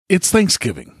It's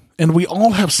Thanksgiving, and we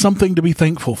all have something to be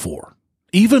thankful for,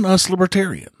 even us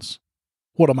libertarians.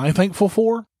 What am I thankful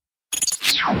for?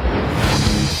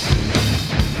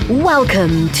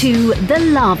 Welcome to the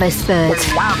LAVA Spurt,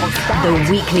 the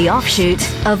weekly offshoot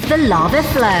of the lava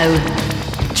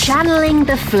flow, channeling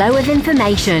the flow of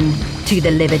information to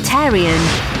the libertarian,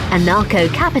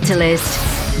 anarcho-capitalist,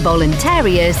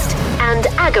 voluntarist, and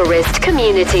agorist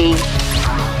community.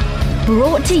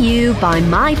 Brought to you by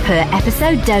my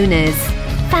per-episode donors.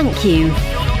 Thank you.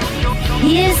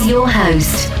 Here's your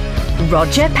host,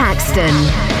 Roger Paxton.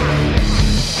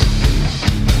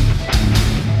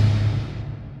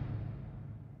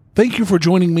 Thank you for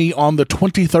joining me on the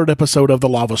 23rd episode of the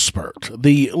LAVA Spurt,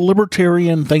 the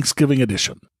Libertarian Thanksgiving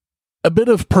Edition. A bit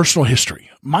of personal history.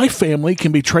 My family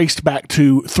can be traced back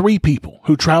to 3 people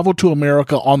who traveled to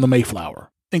America on the Mayflower,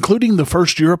 including the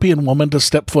first European woman to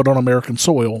step foot on American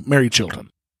soil, Mary Chilton.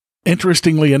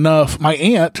 Interestingly enough, my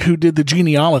aunt, who did the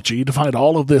genealogy to find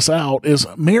all of this out, is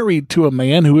married to a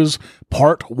man who is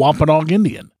part Wampanoag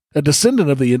Indian, a descendant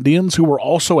of the Indians who were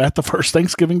also at the first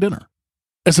Thanksgiving dinner.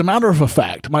 As a matter of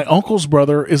fact, my uncle's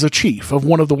brother is a chief of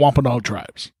one of the Wampanoag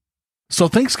tribes. So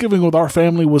Thanksgiving with our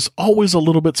family was always a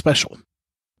little bit special.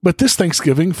 But this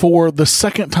Thanksgiving, for the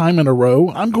second time in a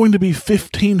row, I'm going to be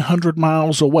 1,500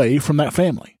 miles away from that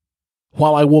family.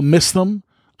 While I will miss them,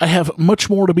 I have much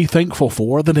more to be thankful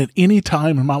for than at any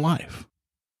time in my life.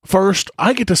 First,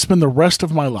 I get to spend the rest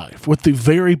of my life with the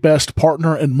very best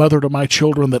partner and mother to my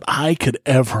children that I could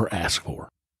ever ask for.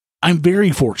 I'm very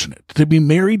fortunate to be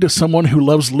married to someone who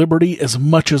loves liberty as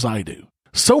much as I do.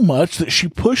 So much that she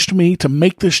pushed me to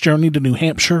make this journey to New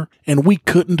Hampshire, and we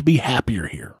couldn't be happier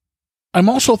here. I'm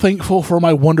also thankful for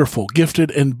my wonderful,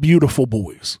 gifted, and beautiful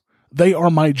boys. They are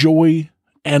my joy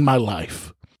and my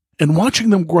life. And watching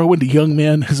them grow into young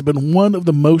men has been one of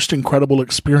the most incredible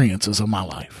experiences of my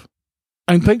life.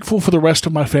 I'm thankful for the rest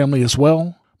of my family as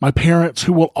well, my parents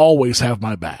who will always have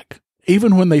my back,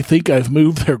 even when they think I've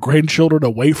moved their grandchildren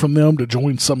away from them to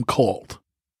join some cult.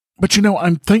 But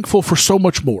I'm thankful for so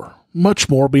much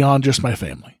more beyond just my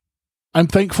family. I'm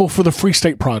thankful for the Free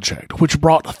State Project, which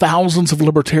brought thousands of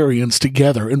libertarians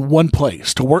together in one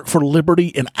place to work for liberty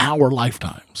in our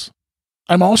lifetimes.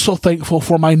 I'm also thankful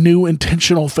for my new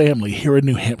intentional family here in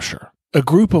New Hampshire, a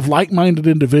group of like-minded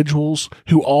individuals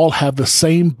who all have the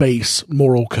same base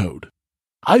moral code.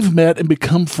 I've met and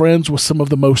become friends with some of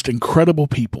the most incredible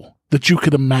people that you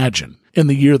could imagine in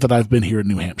the year that I've been here in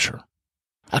New Hampshire.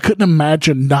 I couldn't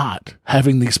imagine not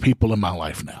having these people in my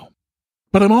life now.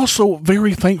 But I'm also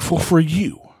very thankful for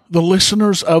you, the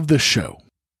listeners of this show.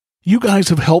 You guys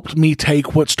have helped me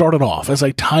take what started off as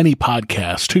a tiny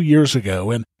podcast 2 years ago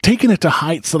and taken it to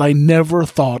heights that I never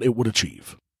thought it would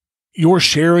achieve. Your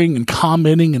sharing and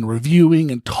commenting and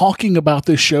reviewing and talking about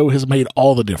this show has made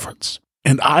all the difference,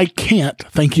 and I can't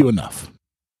thank you enough.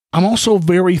 I'm also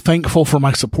very thankful for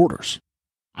my supporters.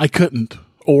 I couldn't,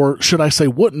 or should I say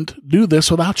wouldn't, do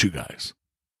this without you guys.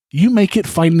 You make it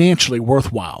financially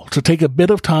worthwhile to take a bit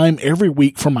of time every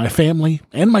week from my family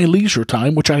and my leisure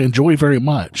time, which I enjoy very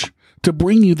much, to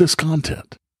bring you this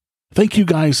content. Thank you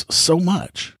guys so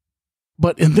much.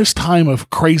 But in this time of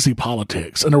crazy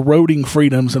politics and eroding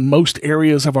freedoms in most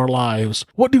areas of our lives,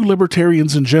 what do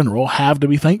libertarians in general have to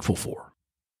be thankful for?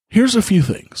 Here's a few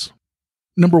things.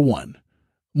 Number 1,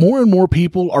 more and more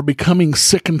people are becoming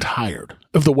sick and tired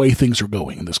of the way things are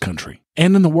going in this country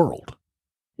and in the world.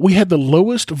 We had the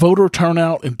lowest voter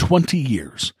turnout in 20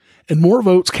 years, and more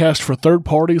votes cast for third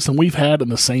parties than we've had in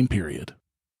the same period.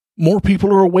 More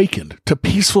people are awakened to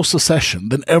peaceful secession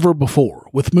than ever before,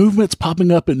 with movements popping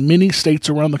up in many states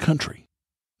around the country.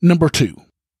 Number 2,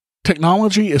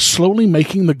 technology is slowly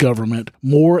making the government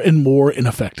more and more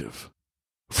ineffective.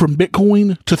 From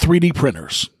Bitcoin to 3D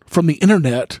printers, from the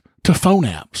internet to phone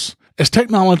apps, as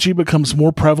technology becomes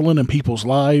more prevalent in people's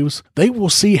lives, they will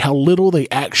see how little they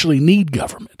actually need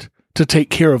government to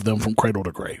take care of them from cradle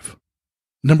to grave.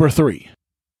 Number 3,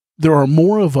 there are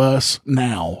more of us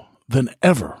now than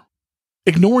ever.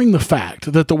 Ignoring the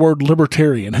fact that the word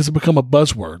libertarian has become a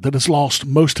buzzword that has lost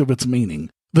most of its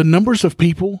meaning, the numbers of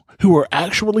people who are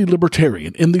actually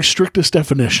libertarian in the strictest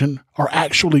definition are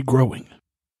actually growing.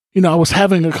 I was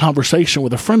having a conversation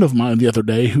with a friend of mine the other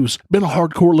day who's been a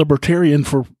hardcore libertarian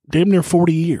for damn near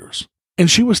 40 years. And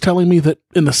she was telling me that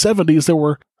in the 70s there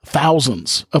were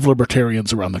thousands of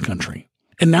libertarians around the country.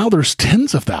 And now there's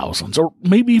tens of thousands, or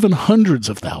maybe even hundreds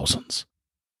of thousands.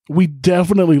 We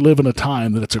definitely live in a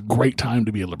time that it's a great time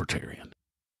to be a libertarian.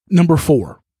 Number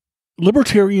 4,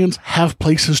 libertarians have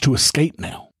places to escape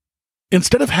now.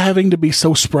 Instead of having to be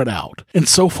so spread out and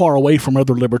so far away from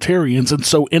other libertarians and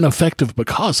so ineffective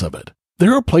because of it,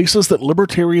 There are places that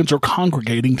libertarians are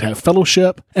congregating to have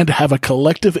fellowship and to have a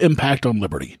collective impact on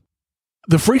liberty.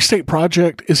 The Free State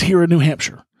Project is here in New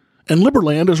Hampshire, and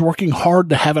Liberland is working hard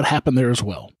to have it happen there as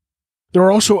well. There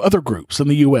are also other groups in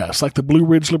the U.S., like the Blue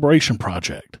Ridge Liberation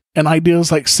Project, and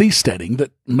ideas like seasteading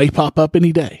that may pop up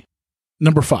any day.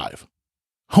 Number 5.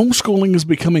 Homeschooling is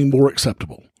becoming more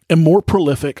acceptable and more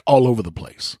prolific all over the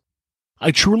place.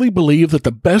 I truly believe that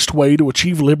the best way to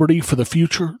achieve liberty for the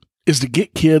future is to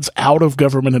get kids out of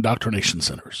government indoctrination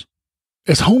centers.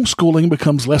 As homeschooling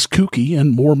becomes less kooky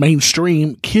and more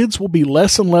mainstream, kids will be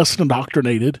less and less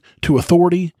indoctrinated to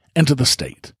authority and to the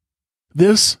state.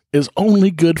 This is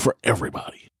only good for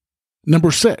everybody.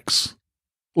 Number 6.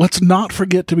 Let's not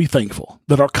forget to be thankful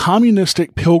that our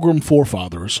communistic pilgrim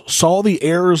forefathers saw the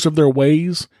errors of their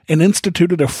ways and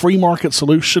instituted a free market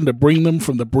solution to bring them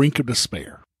from the brink of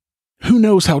despair. Who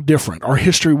knows how different our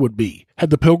history would be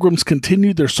had the Pilgrims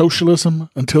continued their socialism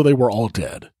until they were all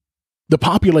dead. The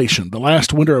population, the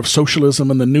last winter of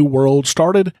socialism in the New World,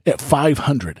 started at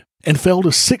 500 and fell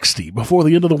to 60 before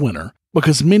the end of the winter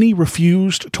because many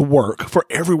refused to work for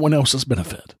everyone else's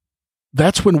benefit.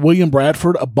 That's when William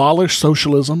Bradford abolished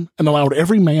socialism and allowed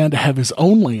every man to have his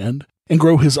own land and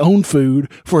grow his own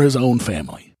food for his own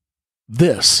family.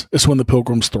 This is when the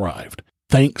Pilgrims thrived,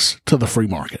 thanks to the free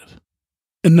market.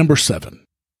 And number 7,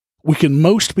 we can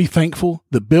most be thankful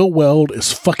that Bill Weld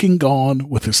is fucking gone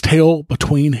with his tail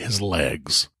between his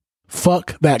legs.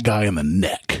 Fuck that guy in the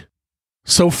neck.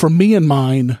 So from me and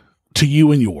mine to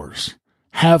you and yours,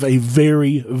 have a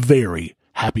very, very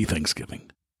happy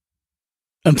Thanksgiving.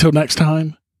 Until next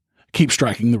time, keep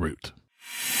striking the root.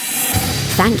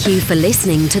 Thank you for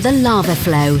listening to The Lava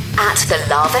Flow at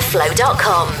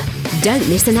thelavaflow.com. Don't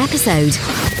miss an episode.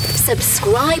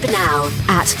 Subscribe now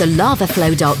at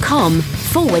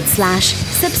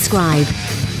thelavaflow.com/subscribe.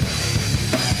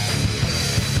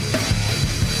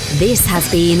 This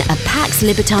has been a Pax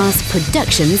Libertas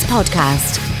Productions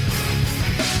podcast.